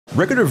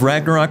Record of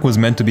Ragnarok was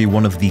meant to be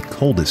one of the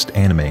coldest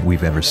anime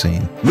we've ever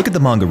seen. Look at the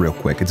manga real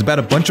quick. It's about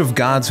a bunch of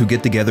gods who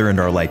get together and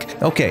are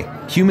like, okay,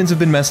 humans have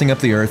been messing up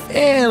the earth,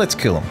 let's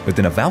kill them. But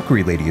then a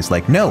Valkyrie lady is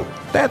like, no,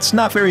 that's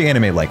not very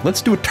anime-like.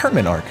 Let's do a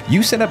tournament arc.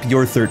 You set up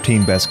your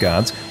 13 best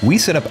gods, we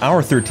set up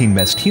our 13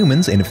 best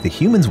humans, and if the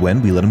humans win,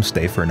 we let them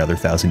stay for another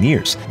 1,000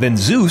 years. Then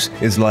Zeus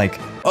is like,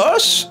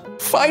 us?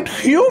 Fight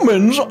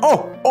humans?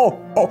 Oh,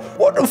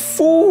 what a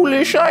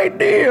foolish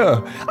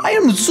idea. I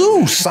am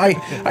Zeus.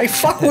 I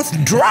fuck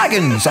with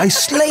dragons. I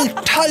slay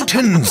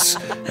titans.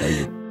 Are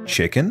you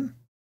chicken?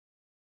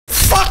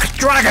 Fuck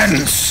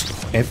dragons!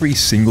 Every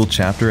single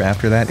chapter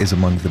after that is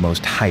among the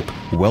most hype,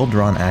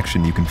 well-drawn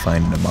action you can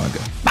find in a manga.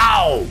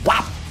 Bow!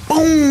 Wop!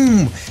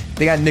 Boom!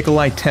 They got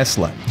Nikolai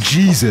Tesla,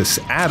 Jesus,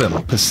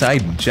 Adam,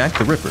 Poseidon, Jack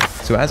the Ripper.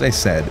 So as I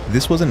said,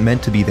 this wasn't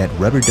meant to be that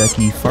rubber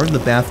ducky, fart in the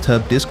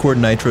bathtub, Discord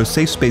nitro,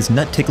 safe space,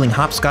 nut-tickling,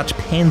 hopscotch,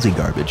 pansy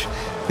garbage.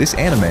 This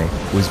anime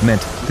was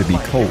meant to be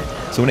cold.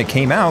 So when it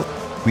came out,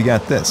 we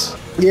got this.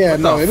 Yeah,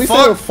 no, at least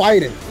they were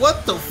fighting.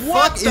 What the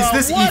fuck is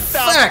this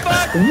effect?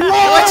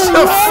 What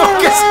the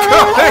fuck is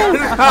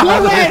going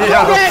on?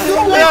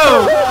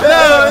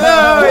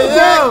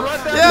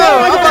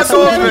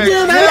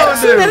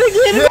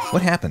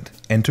 What happened?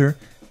 Enter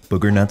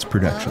Booger Nuts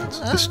Productions,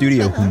 the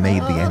studio who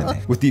made the anime.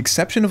 With the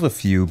exception of a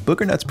few,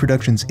 Booger Nuts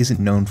Productions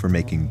isn't known for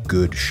making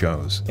good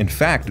shows. In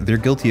fact, they're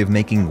guilty of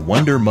making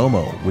Wonder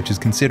Momo, which is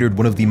considered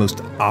one of the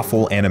most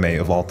awful anime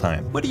of all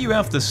time. What do you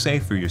have to say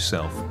for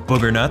yourself,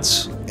 Booger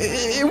Nuts?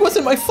 It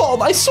wasn't my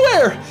fault, I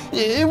swear!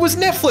 It was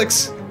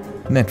Netflix!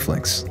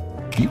 Netflix.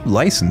 You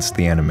licensed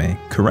the anime,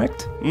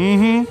 correct?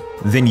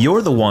 Mm-hmm. Then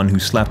you're the one who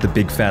slapped the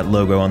big fat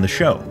logo on the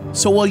show.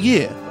 So, well,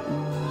 yeah.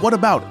 What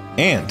about it?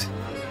 And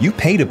you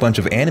paid a bunch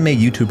of anime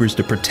YouTubers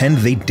to pretend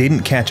they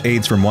didn't catch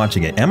AIDS from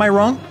watching it. Am I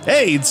wrong?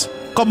 AIDS?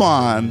 Come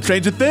on,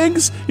 Stranger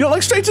Things? You don't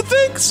like Stranger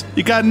Things?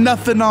 You got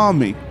nothing on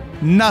me.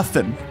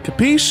 Nothing.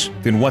 Capiche?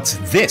 Then what's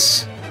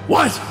this?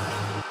 What?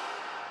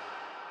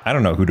 I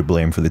don't know who to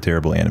blame for the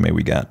terrible anime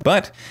we got,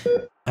 but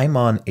I'm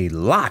on a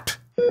lot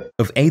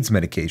of AIDS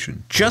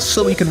medication just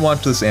so we can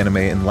watch this anime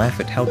and laugh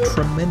at how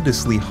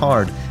tremendously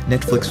hard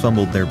Netflix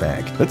fumbled their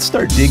bag. Let's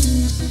start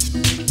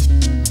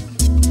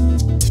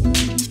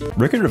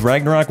Record of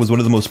Ragnarok was one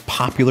of the most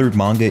popular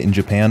manga in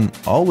Japan,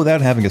 all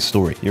without having a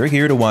story. You're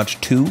here to watch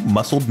two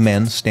muscled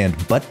men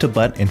stand butt to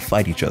butt and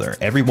fight each other.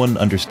 Everyone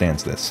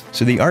understands this.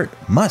 So the art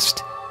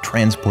must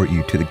transport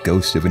you to the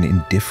ghost of an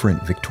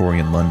indifferent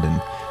Victorian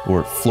London,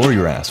 or floor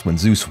your ass when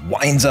Zeus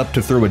winds up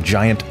to throw a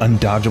giant,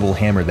 undodgeable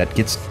hammer that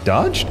gets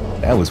dodged?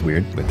 That was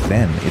weird, but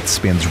then it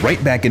spins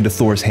right back into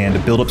Thor's hand to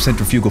build up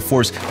centrifugal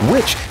force,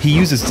 which he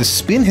uses to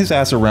spin his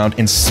ass around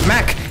and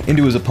smack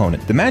into his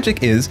opponent. The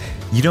magic is,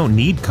 you don't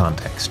need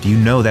context. You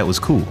know that was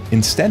cool.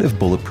 Instead of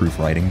bulletproof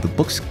writing, the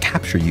books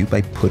capture you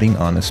by putting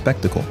on a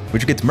spectacle,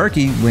 which gets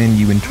murky when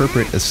you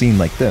interpret a scene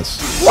like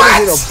this.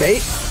 What? Is it a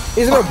bait?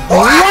 Is it a bait?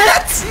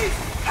 What?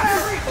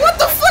 What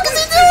the fuck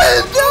is he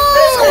doing?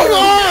 What's going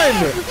on?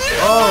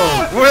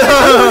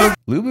 Oh.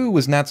 Lubu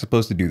was not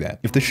supposed to do that.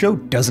 If the show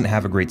doesn't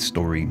have a great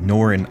story,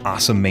 nor an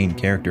awesome main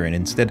character, and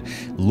instead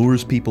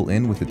lures people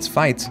in with its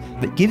fights,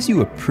 that gives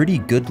you a pretty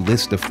good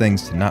list of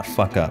things to not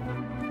fuck up.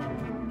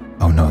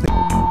 Oh no.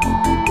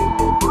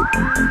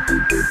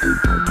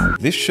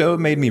 This show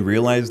made me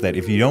realize that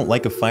if you don't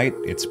like a fight,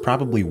 it's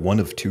probably one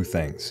of two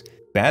things: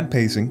 bad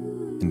pacing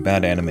and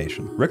bad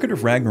animation. Record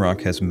of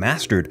Ragnarok has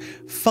mastered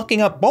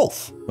fucking up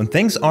both. When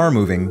things are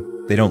moving,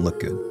 they don't look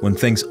good. When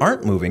things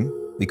aren't moving,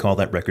 we call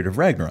that Record of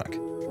Ragnarok.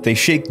 They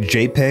shake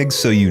JPEGs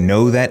so you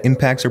know that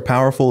impacts are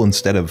powerful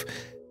instead of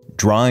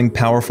drawing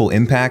powerful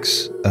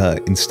impacts.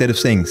 Instead of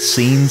saying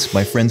scenes,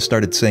 my friends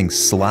started saying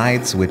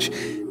slides, which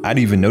I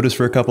didn't even notice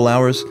for a couple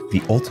hours.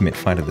 The ultimate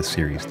fight of the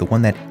series, the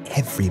one that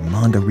every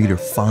manga reader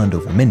fawned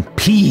over. Men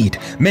peed,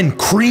 men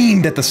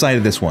creamed at the sight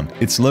of this one.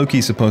 It's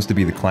low-key supposed to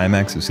be the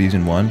climax of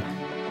season 1.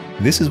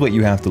 This is what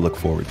you have to look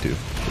forward to.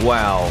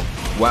 Wow,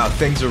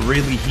 things are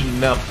really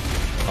heating up.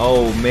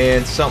 Oh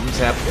man, something's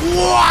happening.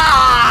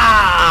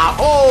 Wow!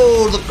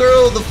 Oh,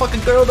 the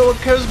fucking girl no one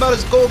cares about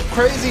is going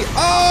crazy.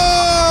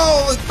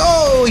 Oh,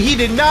 he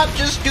did not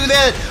just do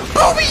that.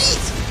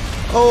 Boobies!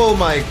 Oh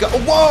my god,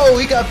 whoa,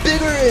 he got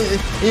bigger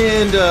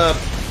and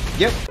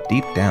yep.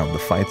 Deep down, the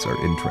fights are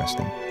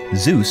interesting.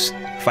 Zeus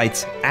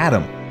fights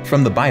Adam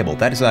from the Bible.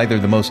 That is either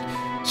the most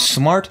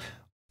smart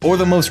or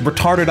the most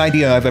retarded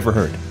idea I've ever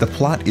heard. The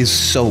plot is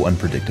so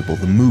unpredictable,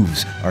 the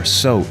moves are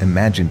so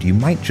imagined, you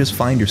might just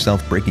find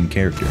yourself breaking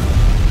character.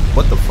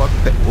 What the fuck?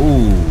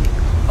 Ooh.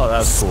 Oh,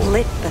 that's cool.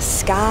 Split the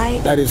sky.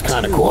 That is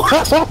kind of cool.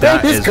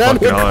 That is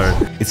fucking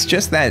hard. It's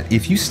just that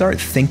if you start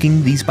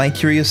thinking these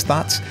bi-curious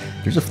thoughts,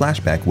 there's a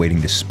flashback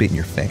waiting to spit in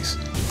your face.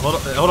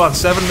 Hold on,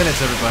 7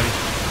 minutes, everybody.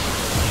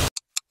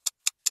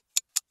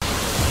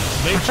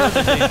 Make sure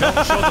that they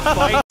don't show the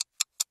fight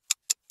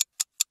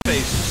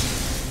faces.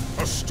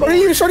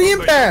 Shorty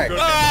Impact.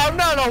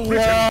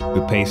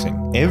 The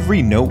pacing.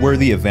 Every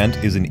noteworthy event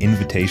is an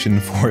invitation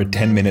for a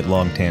 10-minute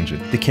long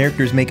tangent. The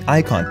characters make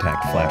eye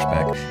contact,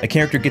 flashback. A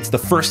character gets the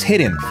first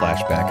hit in,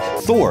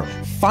 flashback. Thor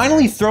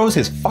finally throws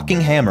his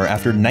fucking hammer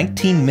after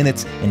 19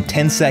 minutes and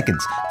 10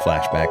 seconds,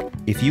 flashback.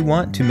 If you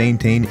want to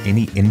maintain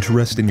any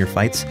interest in your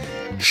fights,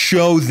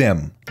 show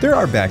them. There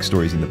are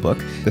backstories in the book.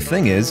 The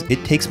thing is,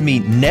 it takes me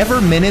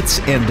never minutes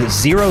and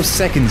 0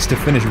 seconds to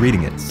finish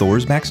reading it.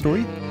 Thor's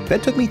backstory?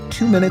 That took me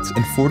 2 minutes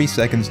and 40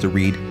 seconds to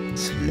read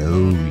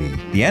slowly.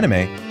 The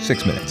anime,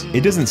 6 minutes.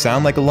 It doesn't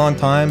sound like a long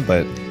time,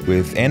 but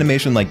with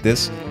animation like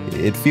this,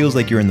 it feels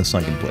like you're in the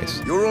sunken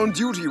place. You're on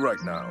duty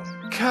right now.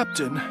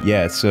 Captain.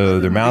 Yeah, so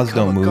their mouths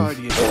don't move.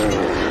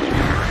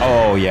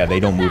 Oh yeah, they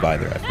don't move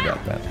either, I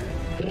forgot that.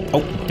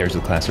 Oh, there's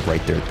the classic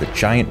right there. The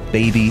giant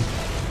baby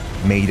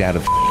made out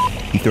of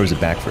He throws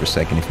it back for a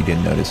second if you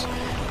didn't notice.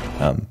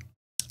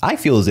 I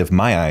feel as if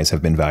my eyes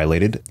have been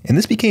violated, and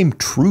this became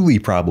truly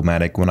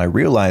problematic when I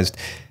realized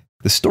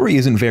the story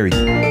isn't very...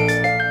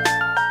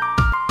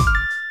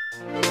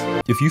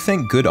 If you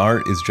think good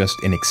art is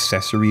just an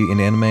accessory in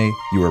anime,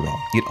 you are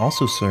wrong. It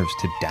also serves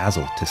to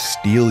dazzle, to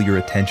steal your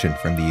attention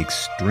from the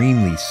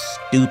extremely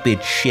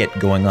stupid shit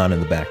going on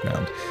in the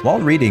background. While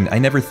reading, I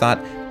never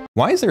thought,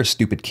 why is there a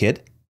stupid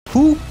kid?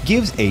 Who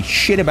gives a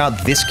shit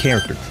about this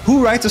character?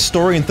 Who writes a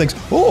story and thinks,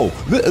 oh,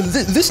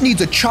 this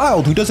needs a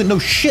child who doesn't know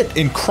shit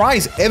and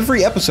cries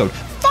every episode?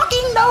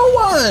 Fucking no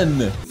one!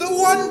 The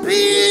One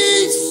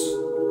Piece!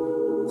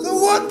 The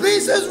One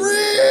Piece is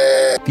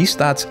real! These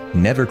thoughts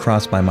never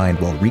crossed my mind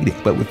while reading,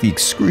 but with the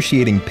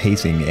excruciating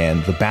pacing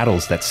and the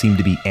battles that seem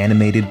to be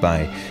animated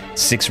by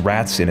 6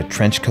 rats in a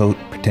trench coat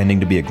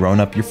pretending to be a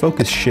grown-up, your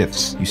focus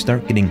shifts. You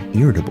start getting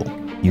irritable.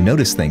 You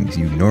notice things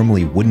you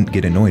normally wouldn't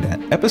get annoyed at.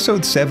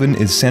 Episode 7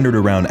 is centered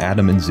around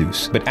Adam and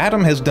Zeus, but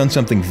Adam has done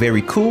something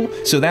very cool,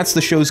 so that's the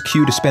show's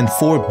cue to spend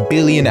 4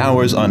 billion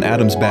hours on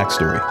Adam's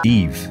backstory.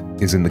 Eve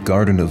is in the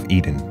Garden of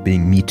Eden,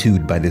 being Me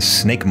Too'd by this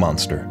snake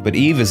monster. But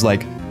Eve is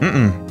like,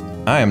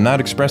 I am not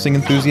expressing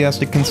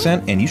enthusiastic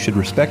consent, and you should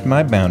respect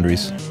my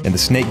boundaries. And the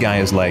snake guy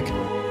is like,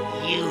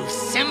 you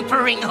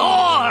simpering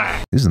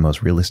whore! This is the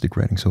most realistic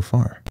writing so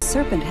far. The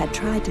serpent had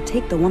tried to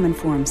take the woman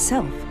for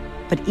himself,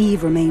 but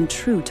Eve remained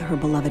true to her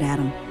beloved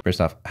Adam.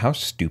 First off, how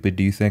stupid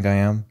do you think I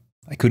am?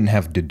 I couldn't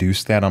have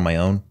deduced that on my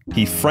own.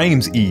 He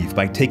frames Eve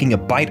by taking a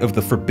bite of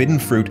the forbidden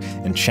fruit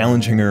and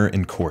challenging her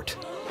in court.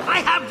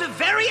 I have the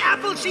very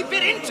apple she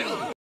bit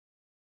into!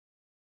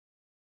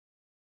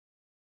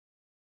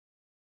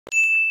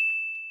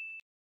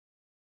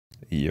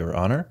 Your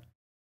Honor?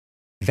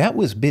 That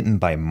was bitten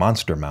by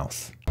Monster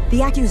Mouth.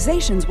 The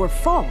accusations were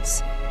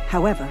false.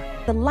 However,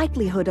 the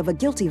likelihood of a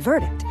guilty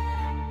verdict,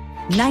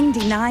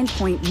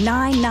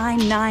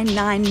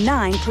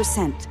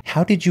 99.99999%.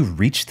 How did you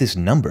reach this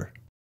number?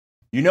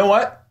 You know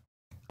what?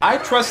 I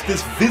trust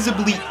this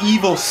visibly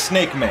evil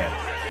snake man.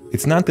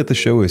 It's not that the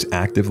show is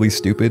actively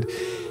stupid.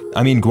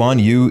 I mean,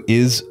 Guan Yu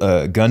is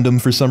a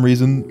Gundam for some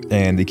reason,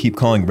 and they keep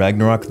calling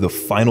Ragnarok the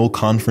final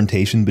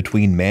confrontation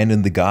between man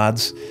and the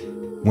gods,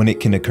 when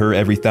it can occur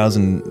every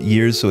 1,000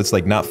 years, so it's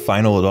like not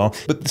final at all.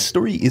 But the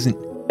story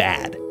isn't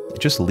bad. It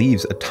just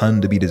leaves a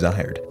ton to be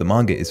desired. The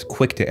manga is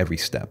quick to every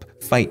step.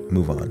 Fight,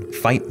 move on.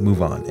 Fight,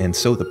 move on. And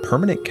so the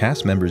permanent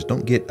cast members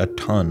don't get a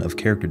ton of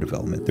character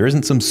development. There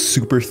isn't some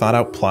super thought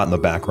out plot in the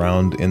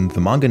background, and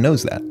the manga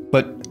knows that.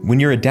 But when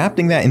you're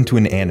adapting that into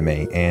an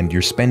anime and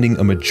you're spending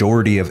a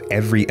majority of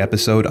every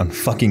episode on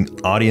fucking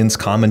audience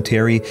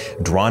commentary,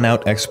 drawn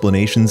out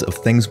explanations of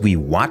things we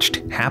watched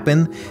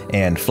happen,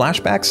 and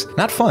flashbacks,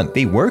 not fun.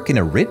 They work in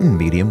a written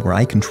medium where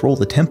I control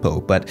the tempo,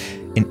 but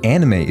an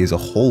anime is a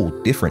whole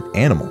different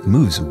animal. It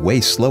moves way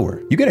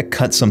slower. You gotta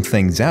cut some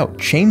things out,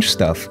 change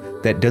stuff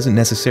that doesn't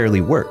necessarily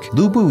work.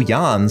 Lubu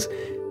yawns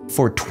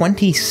for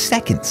 20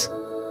 seconds.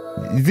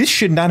 This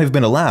should not have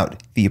been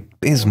allowed. The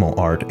abysmal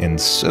art and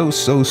so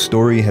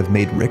story have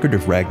made Record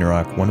of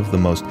Ragnarok one of the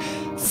most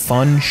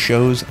fun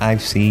shows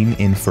I've seen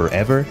in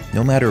forever.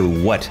 No matter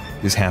what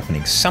is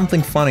happening,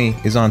 something funny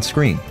is on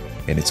screen.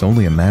 And it's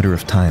only a matter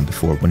of time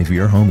before one of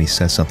your homies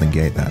says something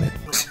gay about it.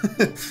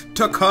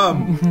 To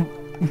come.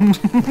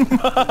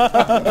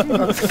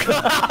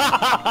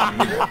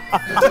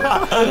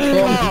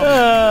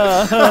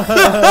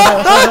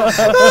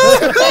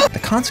 The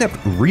concept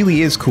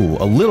really is cool.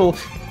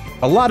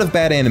 A lot of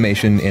bad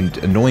animation and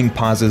annoying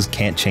pauses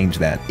can't change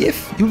that.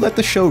 If you let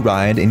the show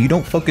ride and you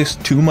don't focus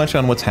too much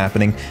on what's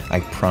happening,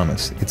 I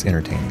promise it's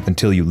entertaining.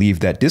 Until you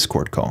leave that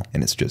Discord call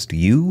and it's just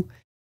you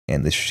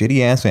and this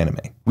shitty ass anime.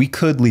 We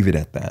could leave it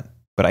at that,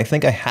 but I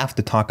think I have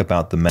to talk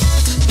about the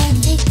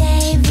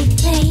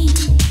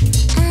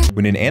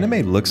When an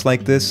anime looks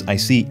like this, I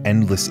see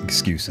endless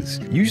excuses.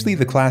 Usually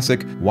the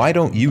classic, why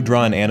don't you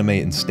draw an anime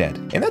instead?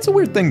 And that's a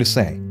weird thing to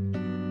say,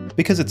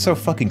 because it's so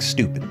fucking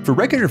stupid. For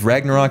Record of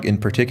Ragnarok in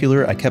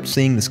particular, I kept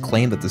seeing this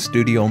claim that the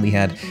studio only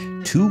had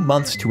 2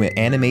 months to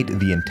animate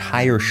the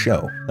entire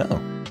show. Oh,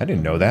 I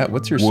didn't know that.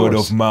 What's your source? Word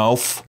of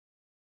mouth.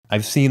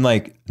 I've seen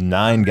like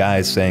 9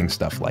 guys saying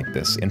stuff like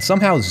this, and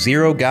somehow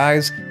 0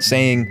 guys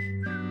saying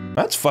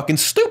That's fucking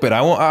stupid.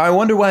 I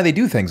wonder why they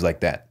do things like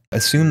that.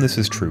 Assume this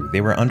is true.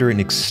 They were under an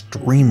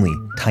extremely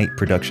tight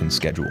production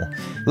schedule.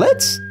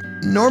 Let's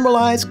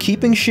normalize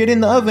keeping shit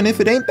in the oven if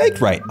it ain't baked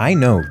right. I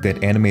know that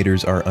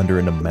animators are under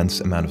an immense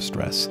amount of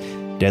stress.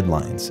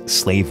 Deadlines,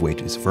 slave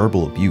wages,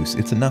 verbal abuse.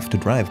 It's enough to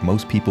drive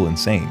most people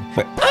insane.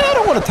 But I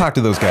don't want to talk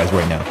to those guys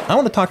right now. I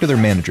want to talk to their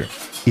manager.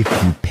 If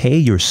you pay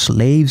your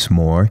slaves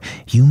more,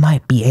 you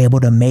might be able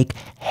to make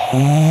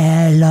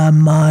hella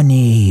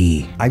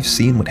money. I've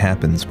seen what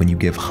happens when you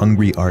give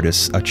hungry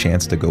artists a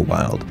chance to go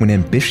wild. When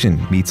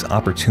ambition meets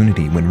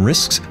opportunity, when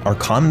risks are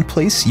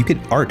commonplace, you get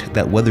art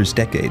that weathers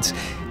decades.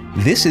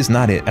 This is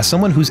not it. As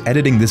someone who's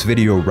editing this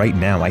video right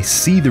now, I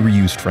see the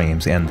reused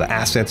frames and the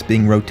assets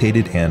being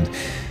rotated and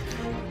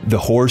the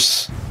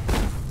horse.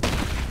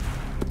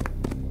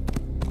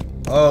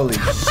 Holy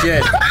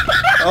shit.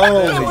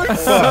 Holy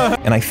fuck.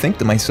 And I think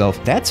to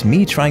myself, that's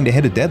me trying to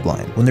hit a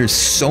deadline. When there's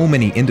so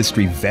many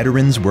industry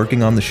veterans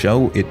working on the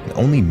show, it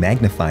only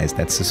magnifies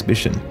that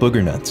suspicion.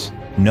 Booger nuts.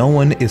 No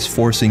one is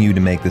forcing you to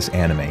make this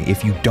anime.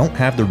 If you don't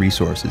have the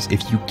resources,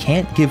 if you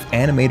can't give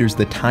animators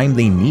the time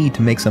they need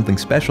to make something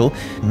special,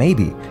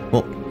 maybe,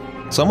 well,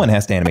 someone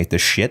has to animate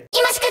this shit.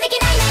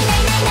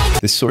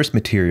 The source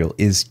material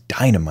is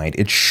dynamite.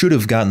 It should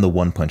have gotten the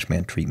One Punch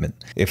Man treatment.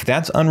 If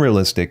that's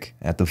unrealistic,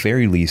 at the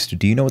very least,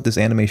 do you know what this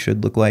anime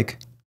should look like?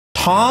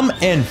 Tom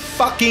and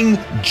fucking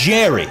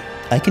Jerry.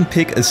 I can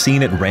pick a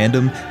scene at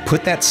random,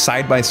 put that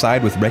side by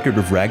side with Record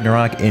of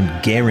Ragnarok,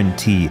 and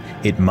guarantee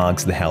it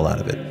mogs the hell out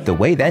of it. The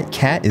way that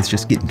cat is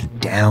just getting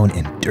down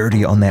and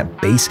dirty on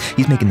that bass,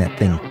 he's making that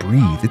thing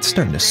breathe. It's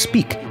starting to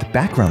speak. The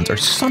backgrounds are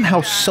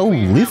somehow so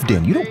lived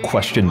in. You don't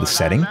question the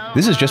setting.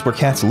 This is just where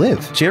cats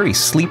live. Jerry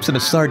sleeps in a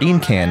sardine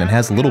can and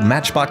has little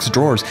matchbox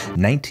drawers.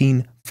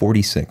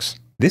 1946.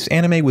 This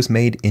anime was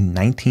made in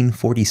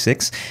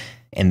 1946.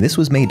 And this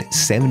was made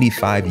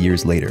 75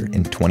 years later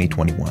in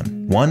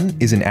 2021. One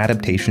is an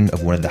adaptation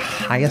of one of the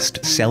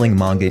highest selling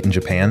manga in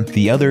Japan.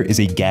 The other is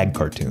a gag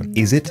cartoon.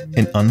 Is it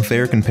an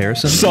unfair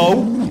comparison?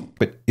 So?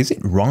 But is it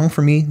wrong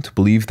for me to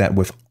believe that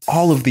with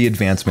all of the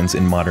advancements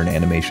in modern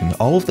animation,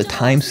 all of the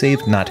time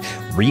saved not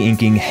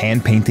re-inking,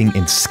 hand painting,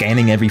 and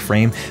scanning every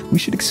frame, we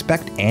should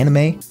expect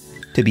anime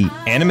to be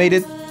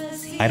animated?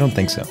 I don't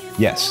think so.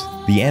 Yes,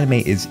 the anime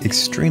is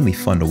extremely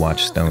fun to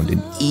watch stoned,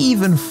 and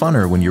even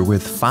funner when you're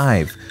with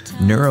 5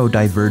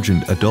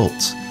 neurodivergent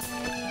adults.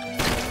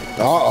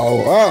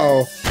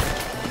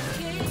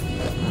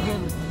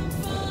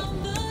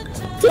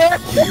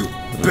 You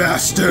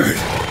bastard!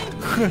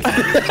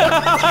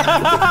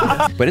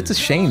 But it's a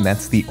shame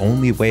that's the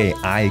only way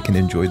I can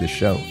enjoy the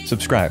show.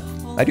 Subscribe.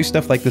 I do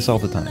stuff like this all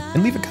the time.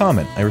 And leave a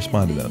comment. I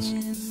respond to those.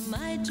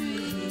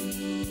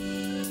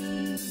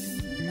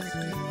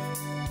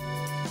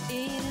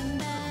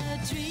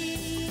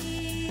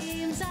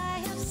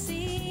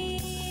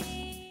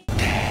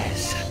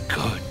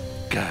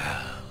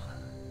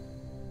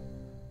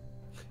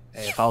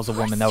 Hey, if I was a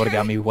woman, that would have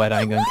got me wet.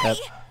 I ain't gonna cap.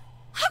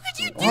 How could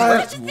you do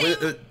What? such a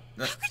thing?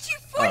 How could you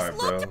force Alright, love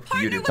bro. to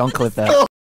partner You do. with Don't a clip that.